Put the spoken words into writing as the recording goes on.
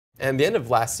And the end of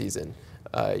last season,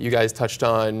 you guys touched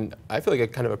on, I feel like, a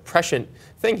kind of a prescient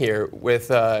thing here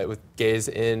with gays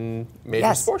in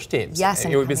major sports teams. Yes,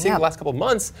 and we've been seeing the last couple of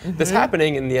months this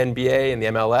happening in the NBA and the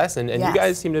MLS, and you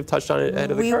guys seem to have touched on it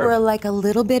ahead of the curve. We were like a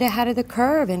little bit ahead of the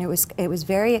curve, and it was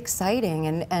very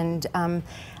exciting. And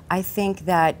I think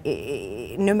that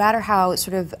no matter how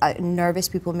sort of nervous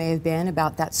people may have been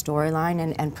about that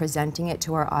storyline and presenting it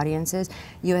to our audiences,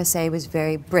 USA was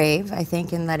very brave, I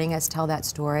think, in letting us tell that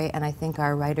story, and I think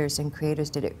our writers and creators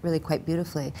did it really quite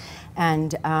beautifully.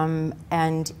 And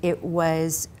it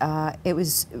was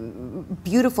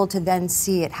beautiful to then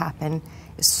see it happen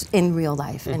in real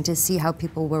life and to see how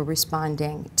people were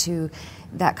responding to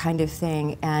that kind of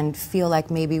thing and feel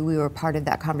like maybe we were part of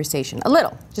that conversation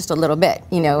just a little bit,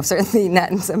 you know, certainly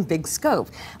not in some big scope,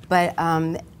 but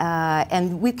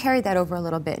and we carried that over a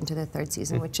little bit into the third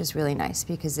season, which is really nice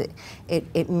because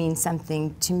it means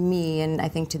something to me and I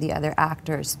think to the other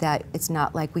actors that it's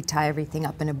not like we tie everything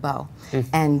up in a bow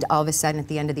and all of a sudden at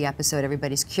the end of the episode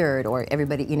everybody's cured or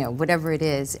everybody, you know, whatever it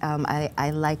is.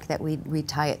 I like that we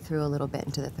tie it through a little bit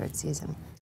into the third season.